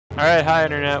Alright, hi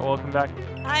Internet, welcome back.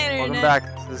 Hi, Internet. Welcome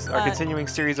back. This is our continuing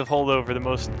series of Holdover, the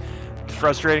most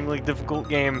frustratingly difficult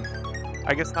game.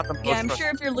 I guess not the most. Yeah, I'm sure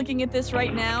if you're looking at this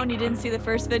right now and you didn't see the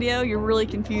first video, you're really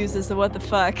confused as to what the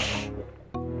fuck.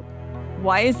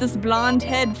 Why is this blonde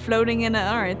head floating in a...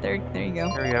 Alright, there you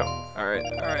go. There we go. Alright,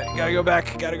 gotta go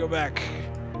back,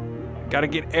 Gotta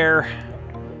get air.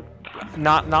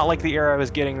 Not like the air I was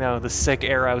getting though, the sick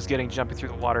air I was getting jumping through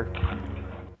the water.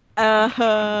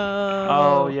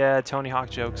 Oh yeah, Tony Hawk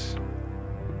jokes.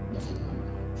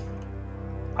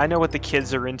 I know what the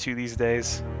kids are into these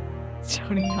days.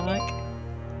 Tony Hawk.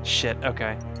 Shit,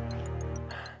 okay.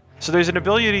 So there's an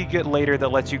ability you get later that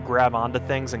lets you grab onto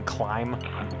things and climb,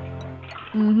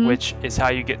 which is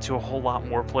how you get to a whole lot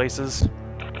more places.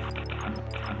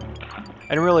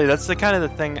 And really, that's the kind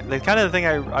of thing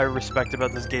I respect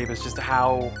about this game is just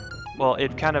how, well,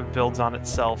 it kind of builds on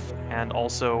itself, and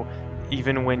also,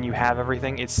 even when you have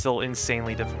everything, it's still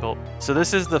insanely difficult. So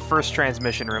this is the first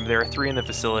transmission room. There are 3 in the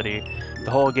facility.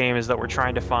 The whole game is that we're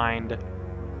trying to find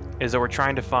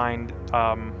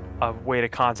a way to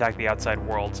contact the outside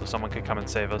world so someone could come and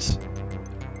save us.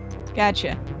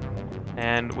 Gotcha.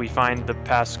 And we find the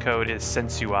passcode is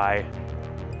Sensui.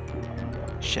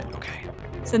 Shit, okay.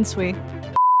 Sensui.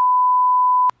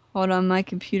 Hold on, my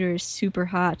computer is super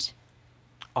hot.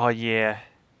 Oh yeah.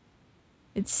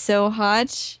 It's so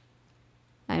hot,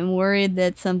 I'm worried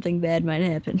that something bad might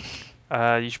happen.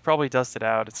 You should probably dust it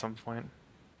out at some point.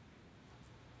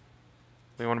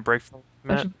 We want to break for a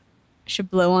minute? I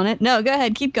should blow on it. No, go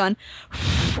ahead, keep going.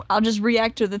 I'll just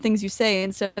react to the things you say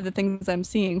instead of the things I'm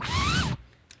seeing.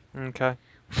 Okay.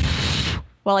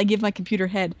 While I give my computer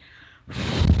head.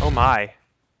 Oh my.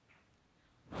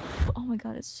 Oh my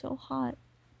god, it's so hot.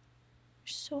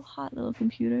 You're so hot, little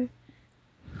computer.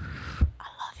 I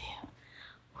love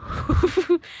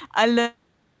you. I love.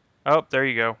 Oh, there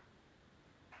you go.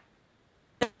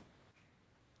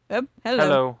 Oh, hello.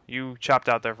 Hello. You chopped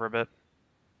out there for a bit.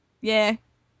 Yeah.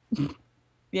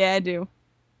 Yeah, I do.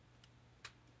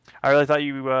 I really thought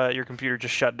you your computer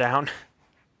just shut down.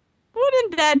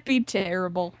 Wouldn't that be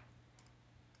terrible?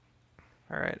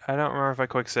 Alright, I don't remember if I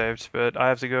quick saved, but I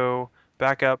have to go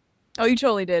back up. Oh, you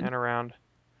totally did. And around.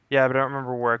 Yeah, but I don't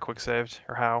remember where I quick saved,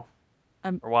 or how,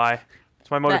 or why.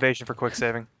 It's my motivation for quick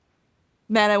saving.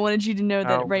 Matt, I wanted you to know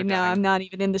that right now I'm not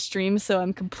even in the stream, so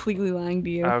I'm completely lying to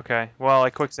you. Okay, well, I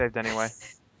quick saved anyway.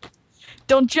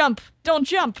 Don't jump! Don't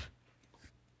jump!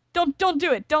 Don't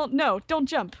do it! Don't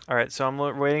jump! Alright, so I'm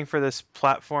waiting for this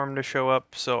platform to show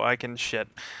up so I can shit.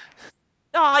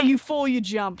 Ah, you fool, you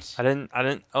jumped! I didn't,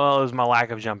 well, it was my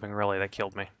lack of jumping, really, that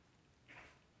killed me.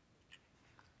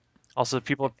 Also,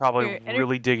 people are probably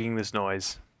really digging this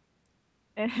noise.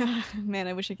 Man,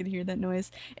 I wish I could hear that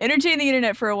noise. Entertain the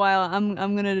internet for a while. I'm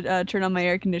gonna turn on my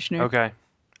air conditioner. Okay.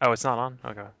 Oh, it's not on?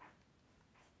 Okay.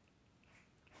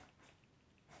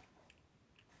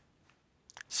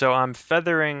 So I'm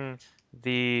feathering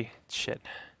the shit.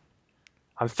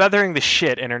 I'm feathering the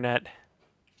shit, Internet.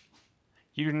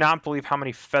 You do not believe how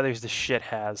many feathers the shit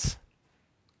has.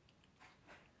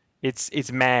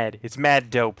 It's mad. It's mad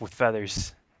dope with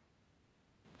feathers.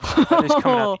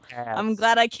 Oh, I'm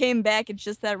glad I came back at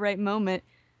just that right moment.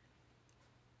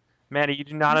 Manny, you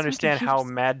do not understand how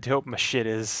mad dope my shit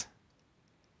is.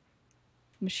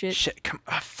 My shit? Shit, come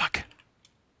on, fuck.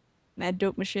 Mad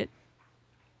dope my shit.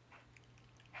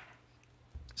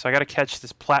 So I gotta catch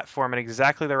this platform at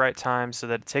exactly the right time so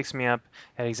that it takes me up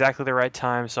at exactly the right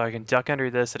time so I can duck under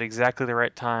this at exactly the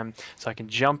right time so I can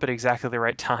jump at exactly the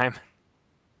right time.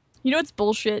 You know what's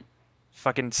bullshit?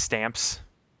 Fucking stamps.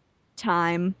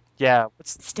 Time. Yeah.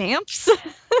 Stamps?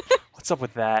 What's up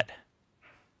with that?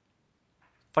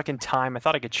 Fucking time. I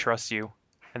thought I could trust you.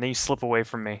 And then you slip away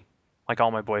from me. Like all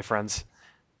my boyfriends.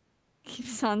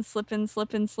 Keeps on slipping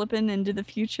into the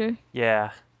future.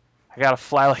 Yeah. I gotta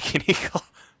fly like an eagle.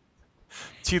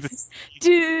 To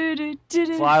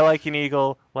the fly like an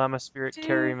eagle, let my spirit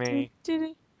carry me.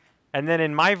 And then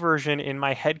in my version, in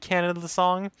my headcanon of the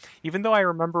song, even though I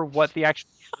remember what the actual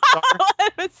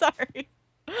I'm sorry.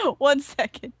 1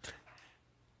 second.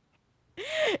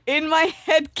 In my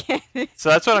headcanon. So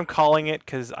that's what I'm calling it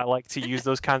because I like to use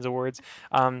those kinds of words.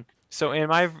 So in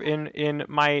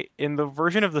the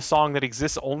version of the song that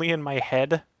exists only in my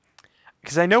head,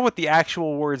 because I know what the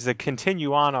actual words that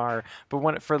continue on are,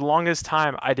 but for the longest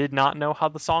time I did not know how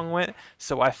the song went,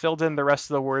 so I filled in the rest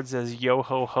of the words as yo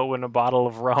ho ho and a bottle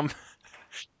of rum.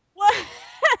 What?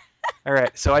 All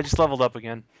right, so I just leveled up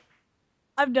again.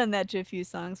 I've done that to a few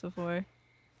songs before.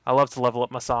 I love to level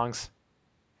up my songs.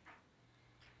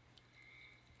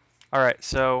 Alright,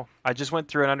 so I just went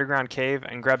through an underground cave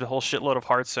and grabbed a whole shitload of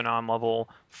hearts, so now I'm level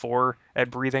 4 at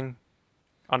breathing.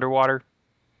 underwater.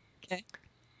 Okay.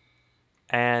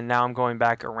 And now I'm going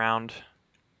back around,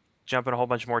 jumping a whole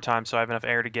bunch more times so I have enough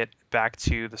air to get back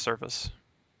to the surface.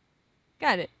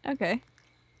 Got it. Okay.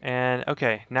 And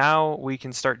okay, now we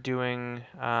can start doing,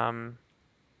 let's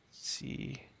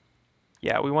see.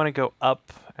 Yeah, we want to go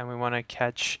up and we want to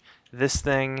catch this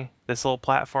thing, this little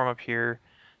platform up here.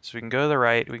 So we can go to the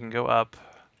right, we can go up,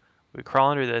 we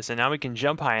crawl under this, and now we can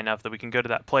jump high enough that we can go to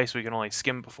that place we can only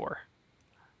skim before.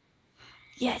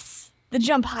 Yes. The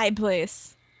jump high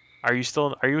place. Are you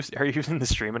in the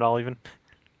stream at all even?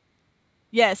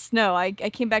 Yes. No. I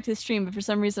came back to the stream, but for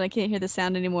some reason I can't hear the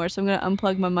sound anymore. So I'm gonna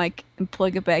unplug my mic and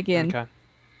plug it back in. Okay.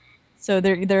 So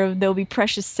there'll be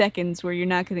precious seconds where you're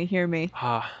not gonna hear me.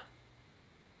 Ah.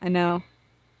 I know.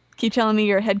 Keep telling me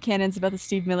your headcanons about the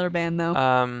Steve Miller Band,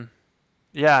 though.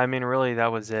 Yeah, I mean, really,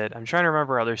 that was it. I'm trying to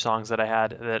remember other songs that I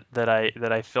had that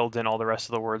I filled in all the rest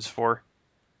of the words for,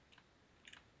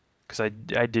 because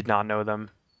I did not know them.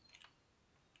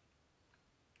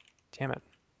 Damn it.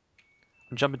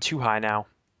 I'm jumping too high now.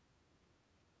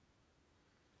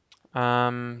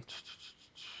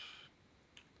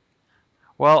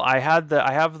 Well, I have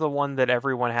the one that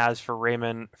everyone has for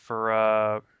Raymond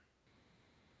for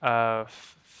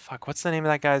fuck, what's the name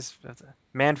of that guy's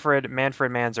Manfred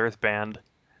Mann's Earth Band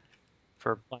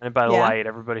for Blinded by the Yeah. Light.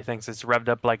 Everybody thinks it's revved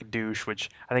up like a douche, which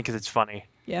I think 'cause it's funny.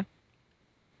 Yeah.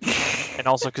 And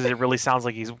also because it really sounds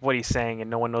like what he's saying, and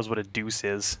no one knows what a deuce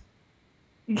is.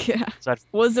 Yeah. So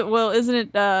Isn't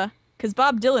it, because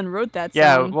Bob Dylan wrote that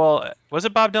yeah, song. well, was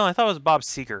it Bob Dylan? I thought it was Bob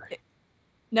Seger.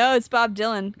 No, it's Bob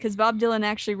Dylan, because Bob Dylan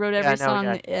actually wrote every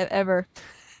song ever.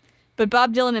 But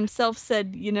Bob Dylan himself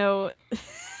said,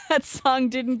 that song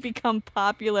didn't become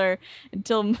popular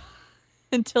until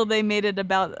they made it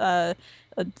about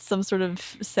some sort of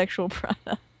sexual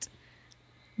product.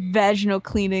 Vaginal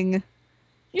cleaning.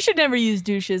 You should never use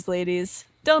douches, ladies.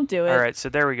 Don't do it. All right, so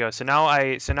there we go. So now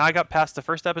I got past the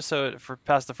first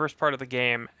past the first part of the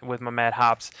game with my mad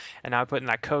hops, and now I put in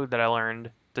that code that I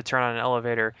learned to turn on an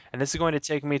elevator, and this is going to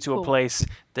take me to a place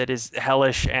that is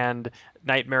hellish and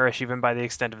nightmarish even by the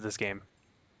extent of this game.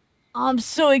 I'm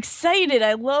so excited.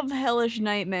 I love hellish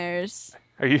nightmares.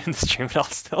 Are you in the stream at all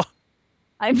still?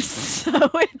 I'm so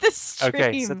in the stream.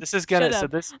 Okay, so this is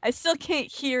gonna I still can't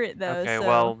hear it though. Okay, so.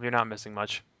 well, you're not missing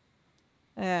much.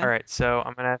 Yeah. All right, so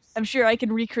I'm sure I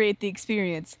can recreate the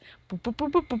experience. All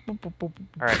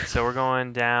right, so we're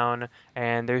going down,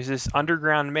 and there's this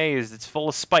underground maze that's full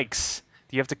of spikes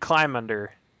that you have to climb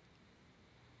under.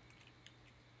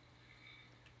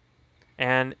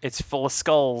 And it's full of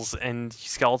skulls and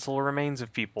skeletal remains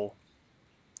of people.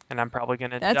 And I'm probably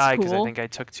gonna die because I think I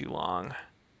took too long.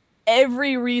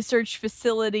 Every research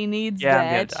facility needs that. Yeah,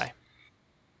 I'm gonna die.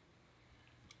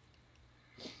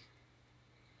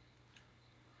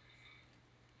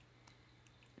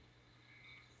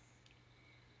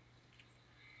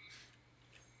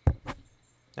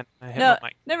 No,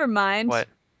 never mind. What?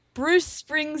 Bruce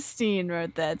Springsteen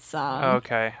wrote that song.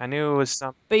 Okay, I knew it was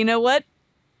some. But you know what?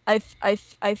 I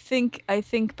think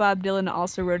Bob Dylan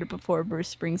also wrote it before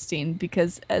Bruce Springsteen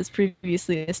because, as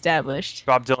previously established,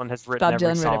 Bob Dylan has written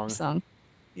every song.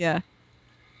 Yeah.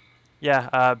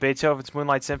 Yeah, Beethoven's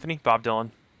Moonlight Symphony, Bob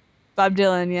Dylan. Bob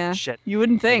Dylan, yeah. Shit. You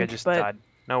wouldn't think, I just but... died.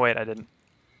 No, wait, I didn't.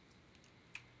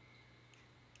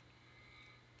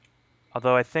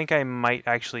 Although I think I might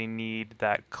actually need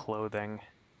that clothing.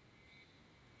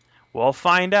 We'll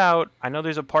find out. I know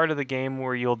there's a part of the game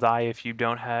where you'll die if you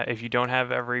don't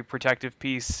have every protective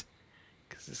piece,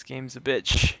 because this game's a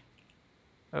bitch.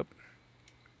 Oh.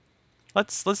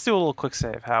 Let's do a little quick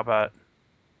save. How about?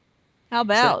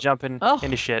 Instead of jumping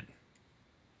into shit.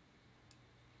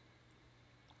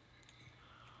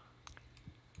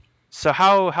 So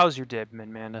how's your dip,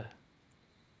 Amanda?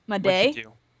 My day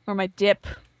or my dip?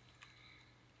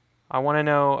 I want to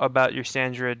know about your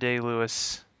Sandra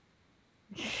Day-Lewis.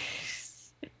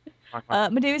 My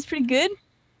day was pretty good.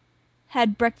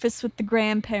 Had breakfast with the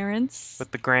grandparents.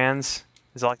 With the grands?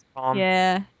 Is that like the call them?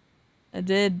 Yeah, I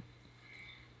did.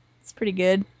 It's pretty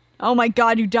good. Oh my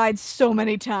god, you died so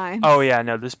many times. Oh yeah,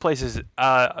 no, this place is,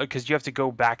 because you have to go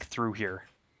back through here.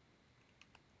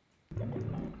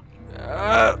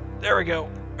 There we go.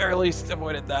 Or at least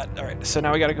avoided that. Alright, so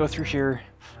now we gotta go through here.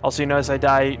 Also, you notice I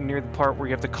die near the part where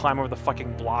you have to climb over the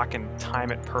fucking block and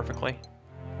time it perfectly.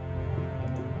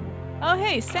 Oh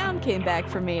hey, sound came back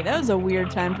for me. That was a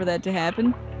weird time for that to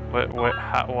happen.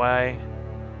 Why?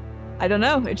 I don't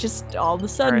know, it just all of a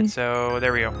sudden. Alright, so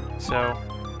there we go. So,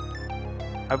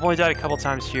 I've only died a couple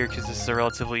times here because this is a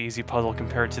relatively easy puzzle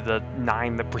compared to the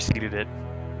 9 that preceded it.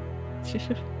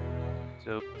 So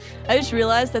I just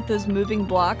realized that those moving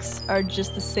blocks are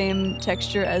just the same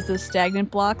texture as those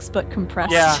stagnant blocks, but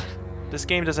compressed. Yeah, this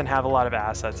game doesn't have a lot of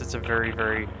assets. It's a very,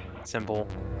 very simple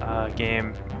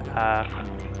game.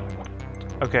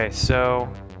 Okay,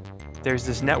 so there's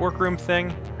this network room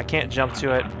thing. I can't jump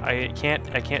to it. I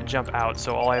can't jump out,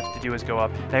 so all I have to do is go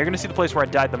up. Now you're gonna see the place where I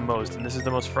died the most, and this is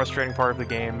the most frustrating part of the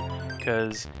game,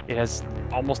 because it has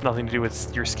almost nothing to do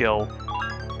with your skill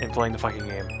in playing the fucking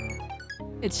game.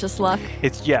 It's just luck.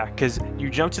 It's because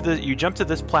you jump to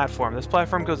this platform. This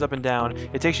platform goes up and down.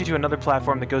 It takes you to another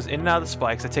platform that goes in and out of the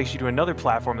spikes. It takes you to another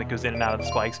platform that goes in and out of the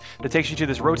spikes. That takes you to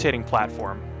this rotating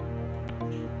platform.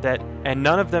 And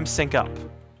none of them sync up.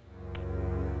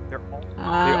 They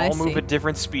all move at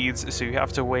different speeds, so you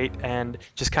have to wait and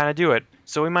just kind of do it.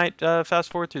 So we might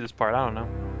fast forward through this part. I don't know.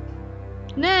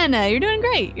 No, you're doing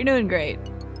great. You're doing great.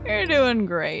 You're doing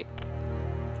great.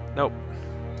 Nope.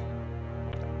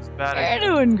 You're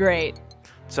doing great.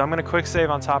 So I'm gonna quick save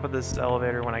on top of this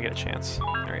elevator when I get a chance.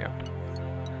 There we go.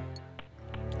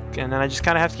 And then I just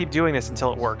kind of have to keep doing this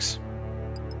until it works.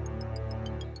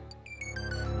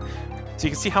 So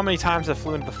you can see how many times I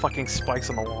flew into the fucking spikes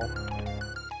on the wall.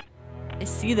 I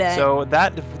see that. So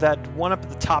that one up at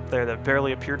the top there that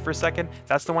barely appeared for a second,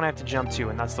 that's the one I have to jump to,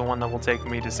 and that's the one that will take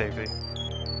me to safety.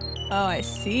 Oh, I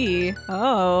see.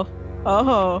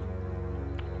 Oh.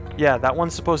 Yeah, that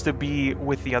one's supposed to be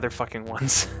with the other fucking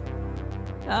ones.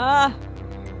 Ah.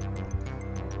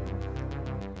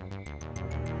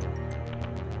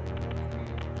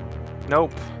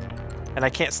 Nope. And I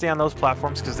can't stay on those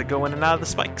platforms because they go in and out of the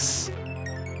spikes.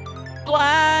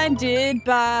 Blinded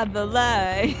by the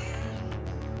light.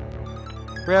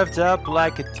 Revved up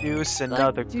like a deuce,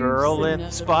 another girl in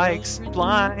the spikes,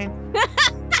 blind.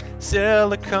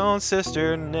 Silicone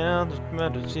sister, now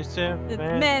the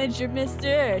manager,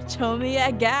 mister, told me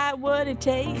I got what it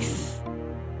takes.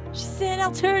 She said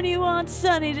I'll turn you on,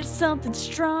 Sonny, to something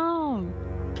strong.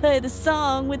 Play the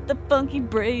song with the funky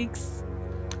breaks.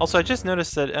 Also, I just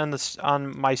noticed that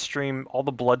on my stream, all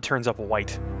the blood turns up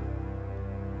white.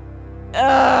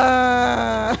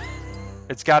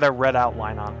 It's got a red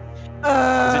outline on it.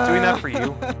 Is it doing that for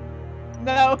you?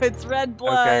 No, it's red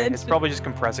blood. Okay, it's probably just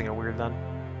compressing it weird then.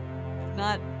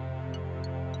 Not.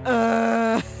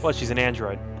 Well, she's an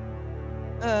android.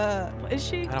 Is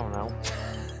she? I don't know.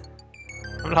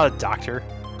 I'm not a doctor.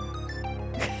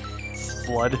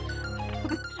 Blood.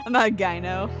 I'm not a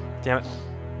gyno. Damn it.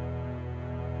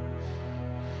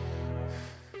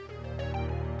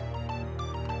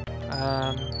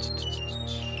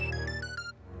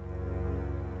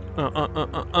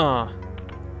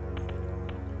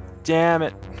 Damn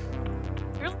it.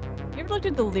 You ever looked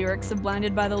at the lyrics of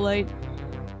Blinded by the Light?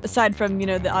 Aside from,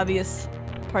 the obvious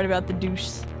part about the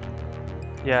douche.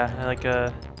 Yeah, like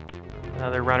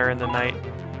another runner in the night.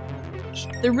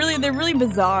 They're really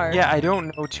bizarre. Yeah, I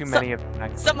don't know too many of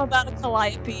them. Something about a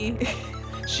calliope.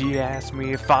 She asked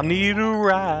me if I need a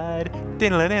ride.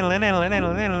 Come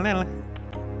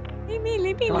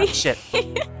on, shit.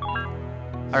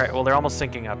 Alright, well they're almost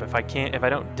syncing up. If I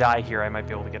don't die here, I might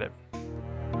be able to get it.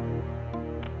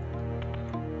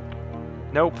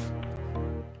 Nope.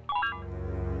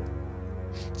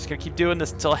 Just gonna keep doing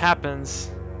this until it happens.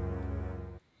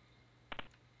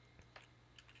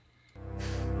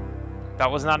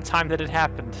 That was not a time that it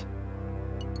happened.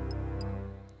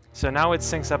 So now it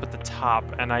syncs up at the top,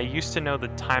 and I used to know the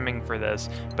timing for this,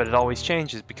 but it always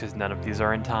changes because none of these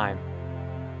are in time.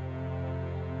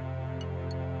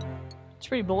 It's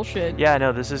pretty bullshit. Yeah,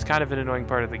 no, this is kind of an annoying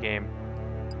part of the game.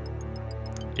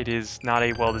 It is not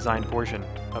a well-designed portion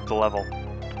of the level.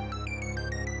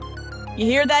 You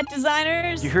hear that,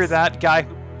 designers? You hear that, guy?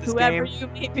 Whoever you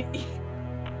may be.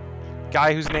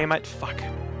 Guy whose name I'd fuck.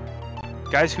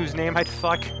 Guys whose name I'd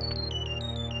fuck.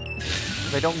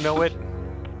 If I don't know it,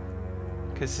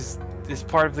 because this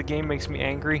part of the game makes me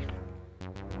angry.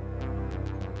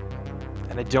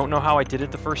 And I don't know how I did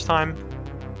it the first time.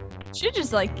 Should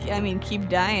just keep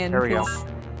dying. There we go.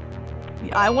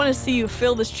 I want to see you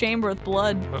fill this chamber with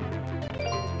blood.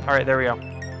 All right, there we go.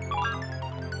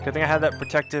 Good thing I had that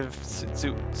protective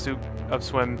suit of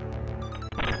swim.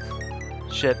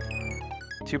 Shit.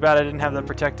 Too bad I didn't have that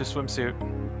protective swimsuit.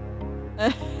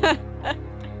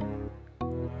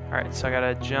 Alright, so I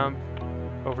gotta jump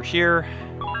over here.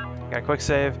 Got a quick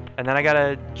save. And then I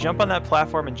gotta jump on that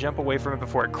platform and jump away from it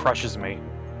before it crushes me.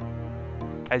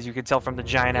 As you can tell from the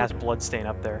giant ass blood stain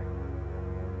up there.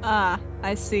 Ah,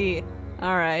 I see.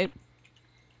 Alright.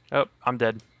 Oh, I'm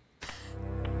dead.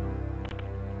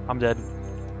 I'm dead.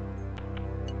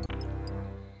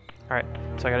 Alright,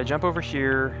 so I gotta jump over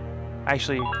here.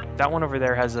 Actually, that one over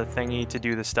there has a thingy to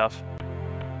do the stuff.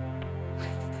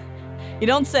 You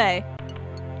don't say.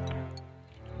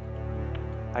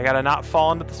 I gotta not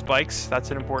fall into the spikes.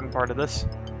 That's an important part of this.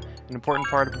 An important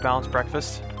part of a balanced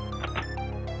breakfast.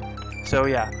 So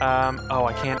yeah, oh,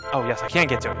 I can't, oh yes, I can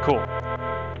get to it, cool.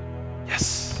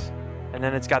 Yes! And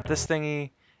then it's got this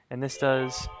thingy, and this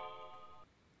does.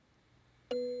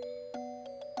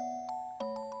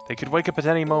 They could wake up at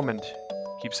any moment.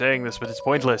 Keep saying this, but it's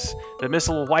pointless. The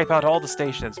missile will wipe out all the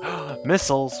stations.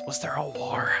 Missiles? Was there a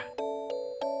war?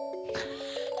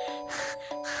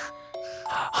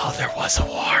 Oh, there was a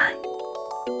war.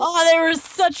 Oh, there was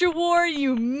such a war,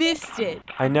 you missed it.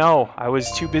 I know. I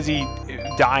was too busy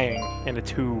dying in a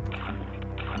tube.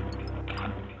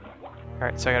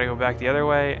 Alright, so I gotta go back the other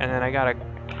way, and then I gotta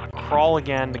crawl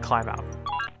again to climb out.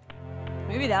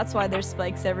 Maybe that's why there's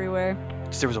spikes everywhere.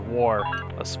 Because there was a war.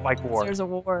 A spike war. There's a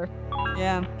war.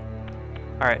 Yeah.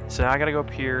 Alright, so now I gotta go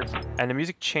up here, and the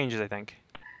music changes, I think.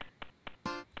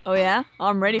 Oh yeah?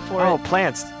 I'm ready for it. Oh,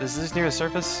 plants! Is this near the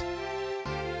surface?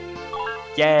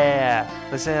 Yeah!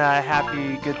 Listen to that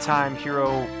happy, good time,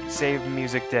 hero, save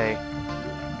music day.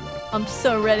 I'm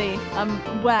so ready.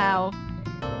 Wow.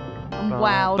 I'm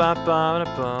wowed.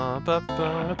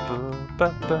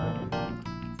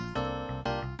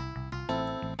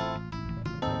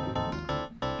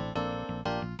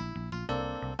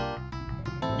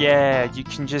 Yeah, you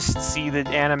can just see the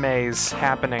animes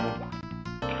happening.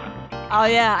 Oh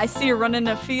yeah, I see her running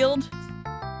a field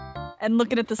and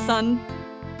looking at the sun.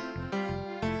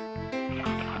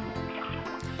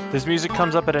 This music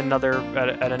comes up at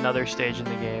another stage in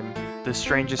the game. The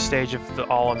strangest stage of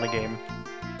all in the game.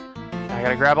 I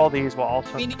gotta grab all these while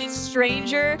also... We need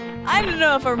stranger? I don't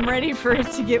know if I'm ready for it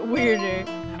to get weirder.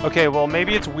 Okay, well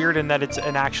maybe it's weird in that it's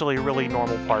an actually really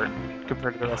normal part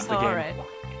compared to the rest of the game. Alright.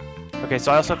 Okay,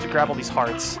 so I also have to grab all these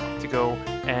hearts to go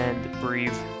and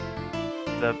breathe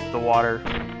the water.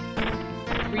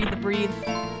 Breathe the breathe.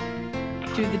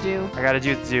 Do the do. I gotta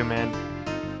do the do, man.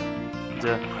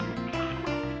 Duh.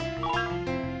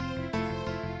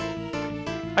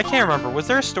 I can't remember. Was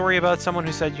there a story about someone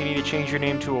who said you need to change your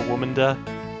name to a woman, duh?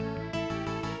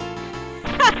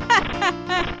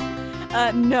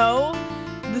 No.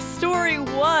 The story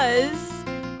was,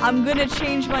 I'm gonna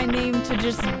change my name to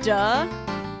just duh.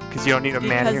 Because you don't need a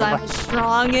man in your life. Because I'm a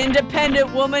strong,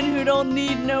 independent woman who don't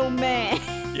need no man.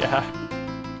 Yeah.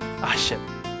 Ah, shit.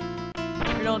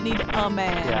 You don't need a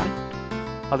man.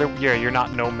 Yeah. Yeah, you're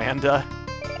not no Manda.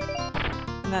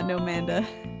 Not no Manda.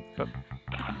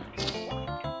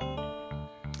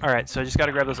 Alright, so I just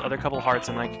gotta grab those other couple hearts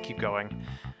and then I can keep going.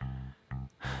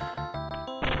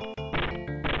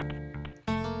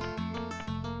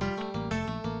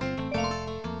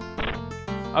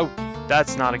 Oh,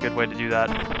 that's not a good way to do that.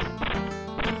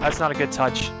 That's not a good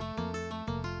touch.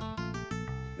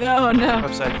 No, no.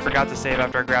 Oops, I forgot to save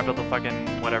after I grabbed all the fucking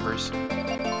whatevers.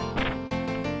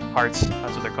 Hearts,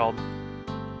 that's what they're called.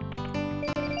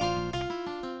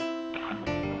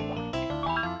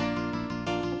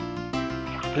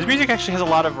 This music actually has a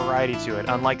lot of variety to it,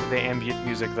 unlike the ambient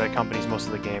music that accompanies most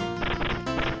of the game.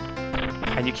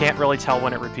 And you can't really tell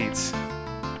when it repeats.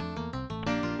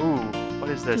 Ooh, what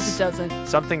is this? It doesn't.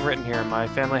 Something written here. My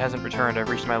family hasn't returned. I've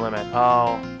reached my limit.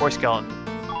 Oh, poor skeleton.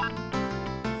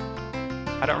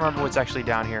 I don't remember what's actually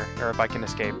down here, or if I can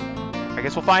escape. I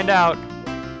guess we'll find out.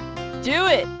 Do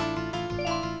it!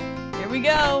 Here we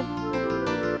go!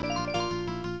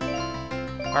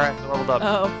 Alright, I leveled up.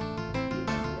 Uh-oh.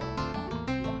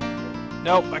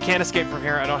 Nope, I can't escape from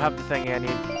here. I don't have the thing I need.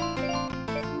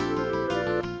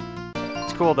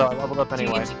 It's cool though, I leveled up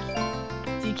anyway.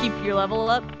 Do you keep your level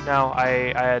up? No,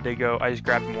 I had to go, I just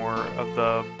grabbed more of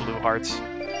the blue hearts.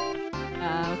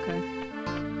 Okay.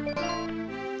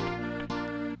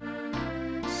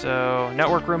 So,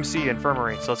 Network Room C,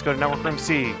 Infirmary. So let's go to Network Room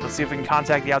C. Let's see if we can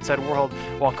contact the outside world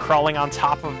while crawling on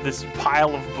top of this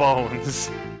pile of bones.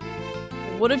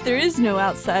 What if there is no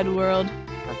outside world?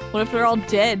 What if they're all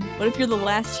dead? What if you're the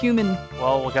last human?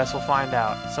 Well, I guess we'll find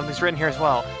out. Something's written here as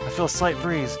well. I feel a slight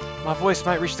breeze. My voice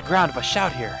might reach the ground if I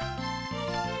shout here.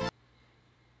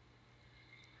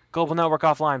 Global network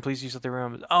offline. Please use the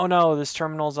room. Oh no, this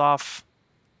terminal's off.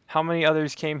 How many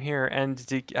others came here? And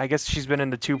I guess she's been in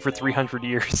the tube for 300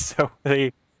 years, so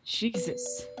they...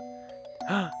 Jesus.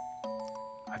 I've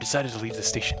decided to leave the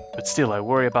station, but still I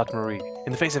worry about Marie.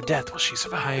 In the face of death, will she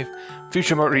survive?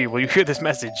 Future Marie, will you hear this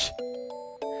message?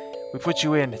 We put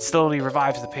you in. It slowly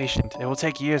revives the patient. It will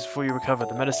take years before you recover.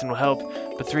 The medicine will help,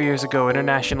 but 3 years ago,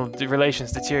 international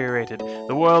relations deteriorated.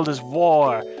 The world is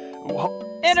war.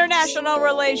 International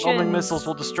relations! Homing missiles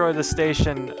will destroy the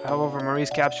station. However,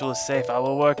 Marie's capsule is safe. I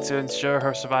will work to ensure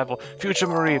her survival. Future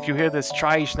Marie, if you hear this,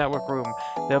 try each network room.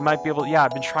 They might be able... Yeah,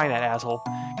 I've been trying that, asshole.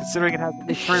 Considering it has at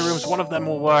least 3 rooms, one of them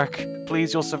will work.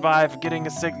 Please, you'll survive getting a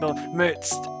signal.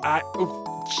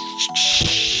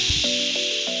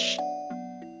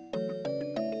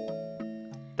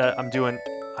 I'm doing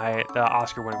the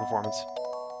Oscar-winning performance.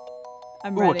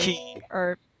 I'm Ooh, ready. A key.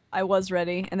 Or I was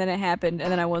ready, and then it happened,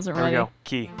 and then I wasn't ready. There we go.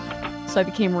 Key. So I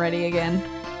became ready again.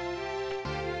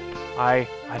 I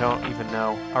don't even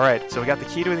know. All right, so we got the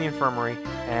key to the infirmary,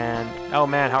 and oh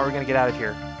man, how are we gonna get out of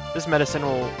here? This medicine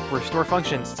will restore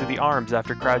functions to the arms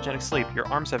after cryogenic sleep. Your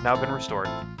arms have now been restored.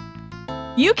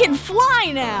 You can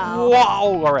fly now!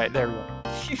 Whoa! All right, there we go.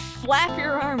 You flap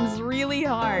your arms really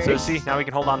hard. So see, now we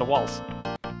can hold on to walls.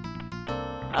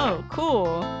 Oh,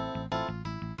 cool.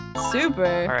 Super.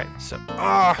 All right, so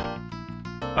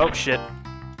oh shit.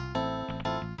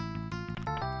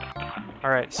 All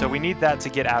right, so we need that to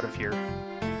get out of here.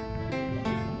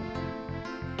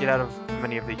 Get out of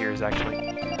many of the years, actually.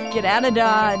 Get out of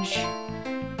Dodge.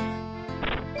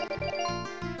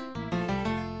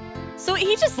 So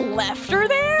he just left her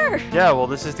there? Yeah, well,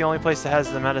 this is the only place that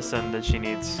has the medicine that she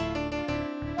needs.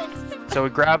 So we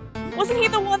grab. Wasn't he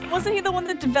the one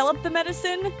that developed the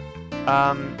medicine?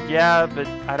 Yeah, but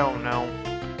I don't know.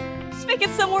 Just make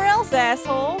it somewhere else,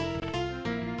 asshole.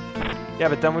 Yeah,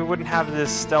 but then we wouldn't have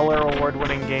this stellar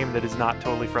award-winning game that is not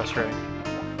totally frustrating.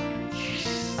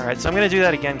 Alright, so I'm gonna do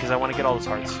that again because I want to get all those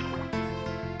hearts.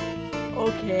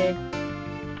 Okay.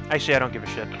 Actually, I don't give a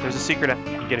shit. There's a secret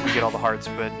ending you get if you get all the hearts,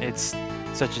 but it's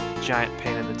such a giant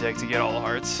pain in the dick to get all the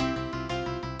hearts.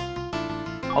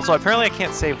 Also, apparently I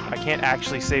can't save. I can't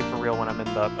actually save for real when I'm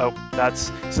in the... Oh,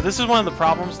 that's... So this is one of the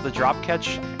problems the drop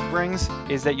catch brings,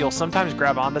 is that you'll sometimes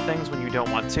grab onto things when you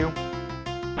don't want to.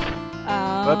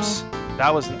 Whoops.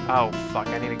 That was... Oh, fuck.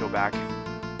 I need to go back.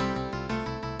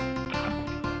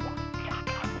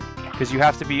 Because you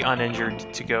have to be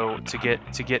uninjured to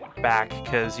get back,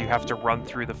 because you have to run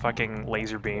through the fucking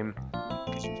laser beam.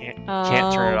 Because you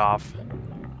can't turn it off.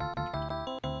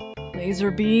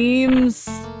 Laser beams.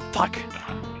 Fuck.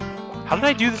 How did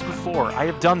I do this before? I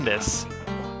have done this.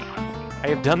 I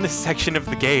have done this section of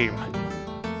the game.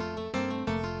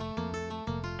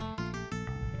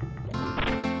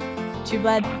 Too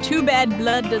bad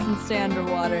blood doesn't stay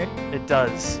underwater. It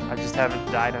does. I just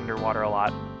haven't died underwater a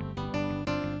lot.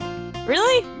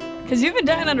 Really? Because you've been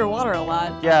dying underwater a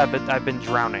lot. Yeah, but I've been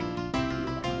drowning.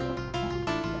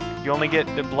 You only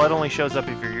get... The blood only shows up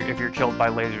if you're killed by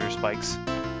laser spikes.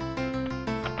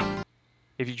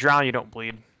 If you drown, you don't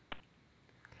bleed.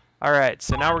 Alright,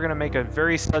 so now we're gonna make a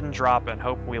very sudden drop and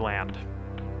hope we land.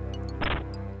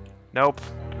 Nope.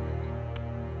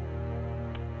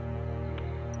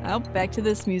 Oh, back to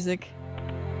this music.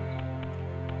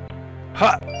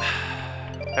 Ha!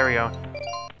 There we go.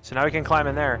 So now we can climb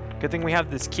in there. Good thing we have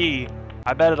this key.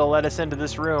 I bet it'll let us into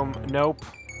this room. Nope.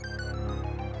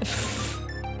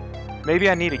 Maybe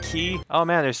I need a key? Oh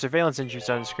man, there's surveillance instruments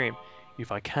on the screen.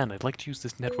 If I can, I'd like to use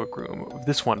this network room.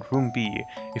 This one, room B.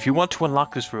 If you want to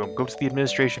unlock this room, go to the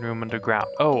administration room underground.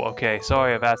 Oh, okay.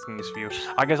 Sorry I'm asking this of you.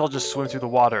 I guess I'll just swim through the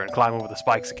water and climb over the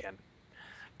spikes again.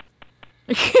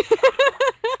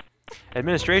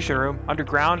 Administration room?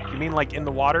 Underground? You mean like in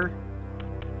the water?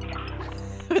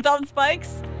 Without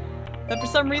spikes? That for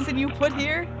some reason you put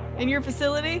here? In your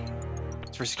facility?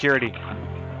 It's for security.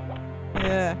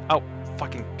 Yeah. Oh,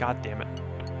 fucking goddamn it.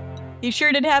 You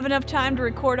sure did have enough time to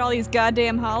record all these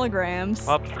goddamn holograms.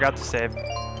 Oh, forgot to save.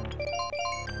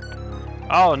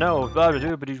 Oh no.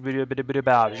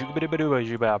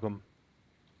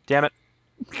 Damn it.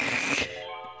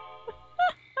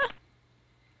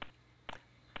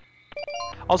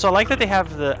 Also, I like that they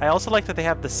have the... I also like that they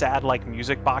have the sad, like,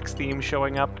 music box theme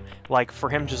showing up. Like, for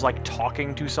him just, like,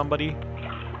 talking to somebody.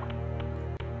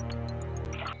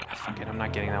 Fuck it, I'm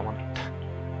not getting that one.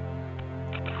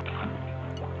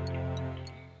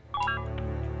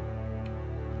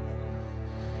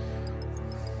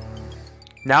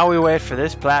 Now we wait for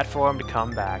this platform to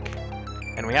come back.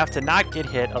 And we have to not get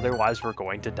hit, otherwise we're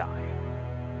going to die.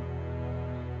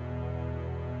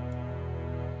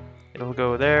 It'll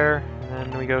go there,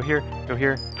 and then we go here,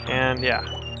 and yeah.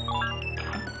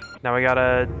 Now we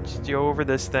gotta just go over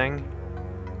this thing.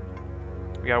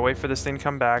 We gotta wait for this thing to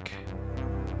come back,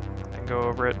 and go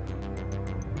over it.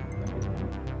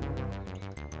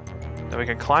 Then we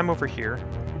can climb over here.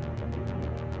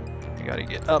 We gotta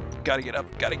get up, gotta get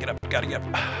up, gotta get up, gotta get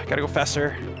up. Gotta go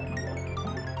faster.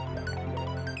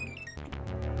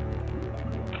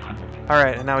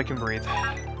 Alright, and now we can breathe.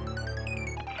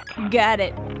 Got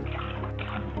it.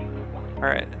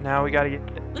 Alright, now we gotta get...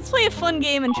 Let's play a fun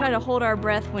game and try to hold our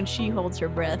breath when she holds her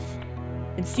breath.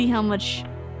 And see how much...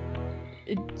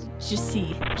 Just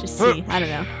see. I don't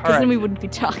know. Because then we wouldn't be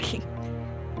talking.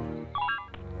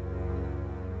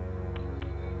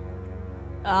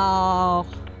 Oh.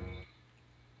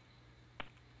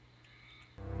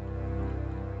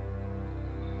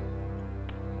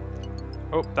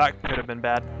 Oh, that could have been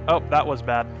bad. Oh, that was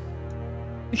bad.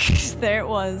 There it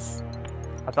was.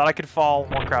 I thought I could fall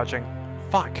while crouching.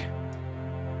 Fuck.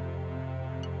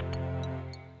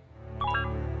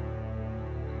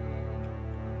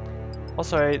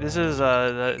 Also, this is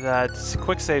that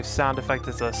quick save sound effect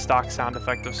is a stock sound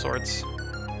effect of sorts.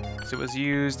 So it was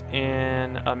used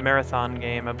in a marathon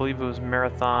game. I believe it was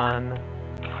Marathon.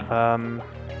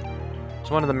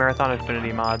 It's one of the Marathon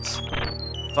Infinity mods.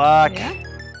 Fuck. Yeah?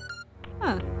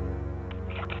 Huh.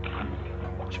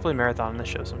 Should play Marathon on this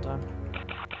show sometime.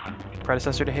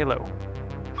 Predecessor to Halo.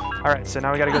 Alright, so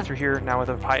now we gotta go through here. Now with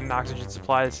a heightened oxygen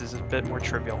supply, this is a bit more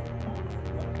trivial.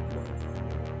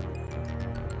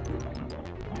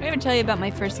 Did I ever tell you about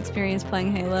my first experience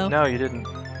playing Halo? No, you didn't.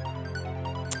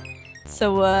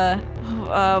 So,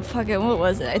 fuck it, what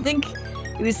was it? I think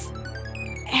it was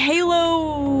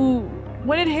Halo...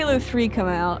 When did Halo 3 come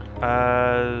out?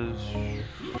 I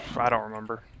don't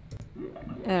remember.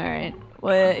 Alright.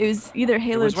 Well, it was either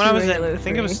Halo 2 or Halo 3. I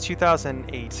think it was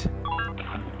 2008.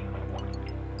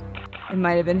 It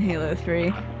might have been Halo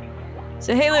 3.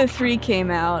 So Halo 3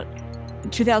 came out in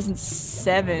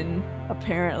 2007,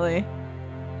 apparently.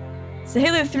 So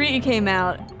Halo 3 came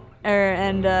out,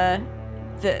 and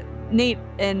Nate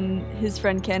and his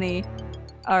friend Kenny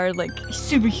are like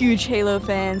super huge Halo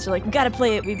fans. They're like, we gotta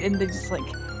play it, and they just like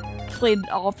played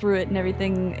all through it and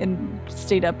everything, and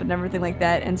stayed up and everything like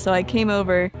that. And so I came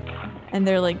over, and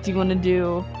they're like, do you want to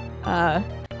do,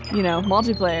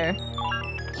 multiplayer?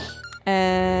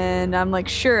 And I'm like,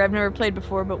 sure, I've never played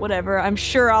before, but whatever. I'm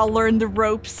sure I'll learn the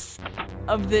ropes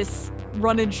of this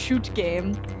run and shoot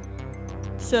game.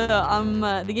 So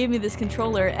they gave me this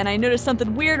controller, and I noticed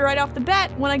something weird right off the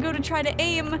bat when I go to try to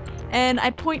aim, and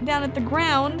I point down at the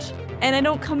ground, and I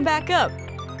don't come back up.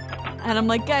 And I'm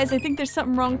like, guys, I think there's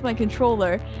something wrong with my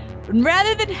controller. And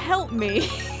rather than help me,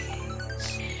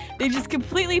 they just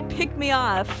completely pick me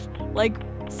off, like,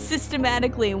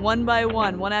 systematically, one by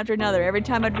one after another. Every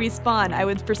time I'd respawn, I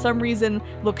would, for some reason,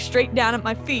 look straight down at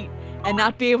my feet and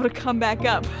not be able to come back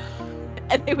up.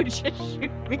 And they would just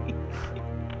shoot me.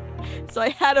 So I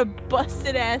had a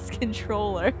busted-ass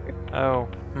controller. Oh,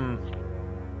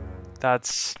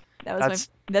 That's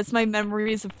my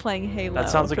memories of playing Halo. That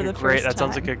sounds like a great. That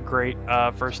sounds like a great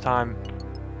first time.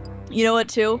 You know what,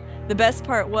 too? The best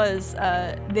part was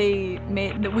they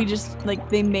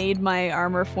made my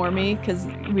armor for me because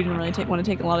we didn't really want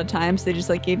to take a lot of time, so they just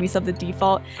like gave me something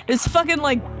default. It was fucking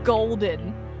like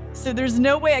golden, so there's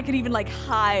no way I could even like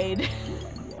hide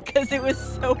because it was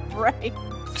so bright.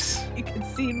 You could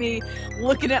see me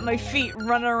looking at my feet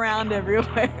running around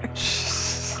everywhere.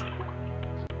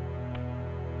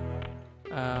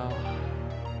 I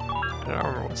don't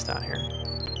remember what's down here.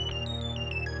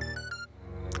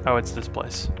 Oh, it's this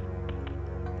place.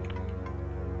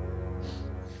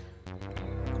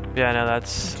 Yeah, no,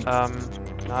 that's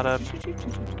not a.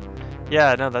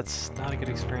 Yeah, no, that's not a good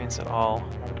experience at all.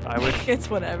 I would. It's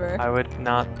whatever. I would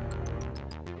not.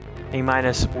 A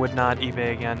minus would not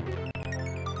eBay again.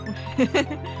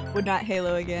 Would not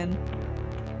Halo again.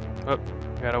 Oh,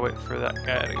 I gotta wait for that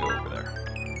guy to go over there.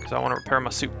 Because I want to repair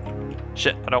my suit.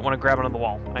 Shit, I don't want to grab onto the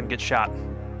wall and get shot.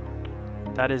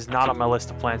 That is not on my list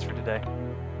of plans for today.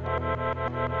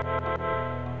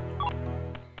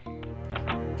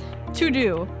 To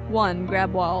do. 1,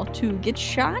 grab wall. 2, get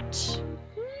shot.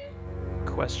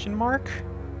 Question mark?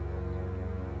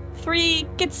 3,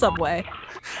 get Subway.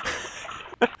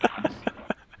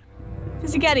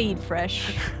 Because you gotta eat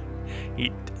fresh.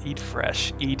 Eat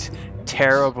fresh. Eat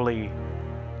terribly,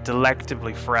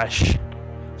 delectably fresh.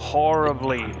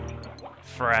 Horribly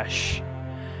fresh.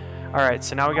 Alright,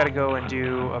 so now we gotta go and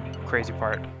do a crazy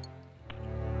part.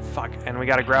 Fuck, and we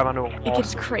gotta grab onto a wall. It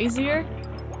gets crazier?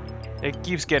 It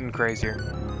keeps getting crazier.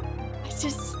 It's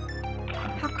just...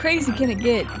 How crazy can it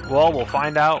get? Well, we'll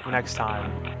find out next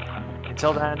time.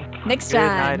 Until then, next good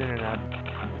time. night, Internet.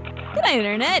 Good night,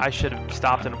 Internet. I should have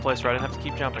stopped in a place where I didn't have to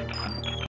keep jumping.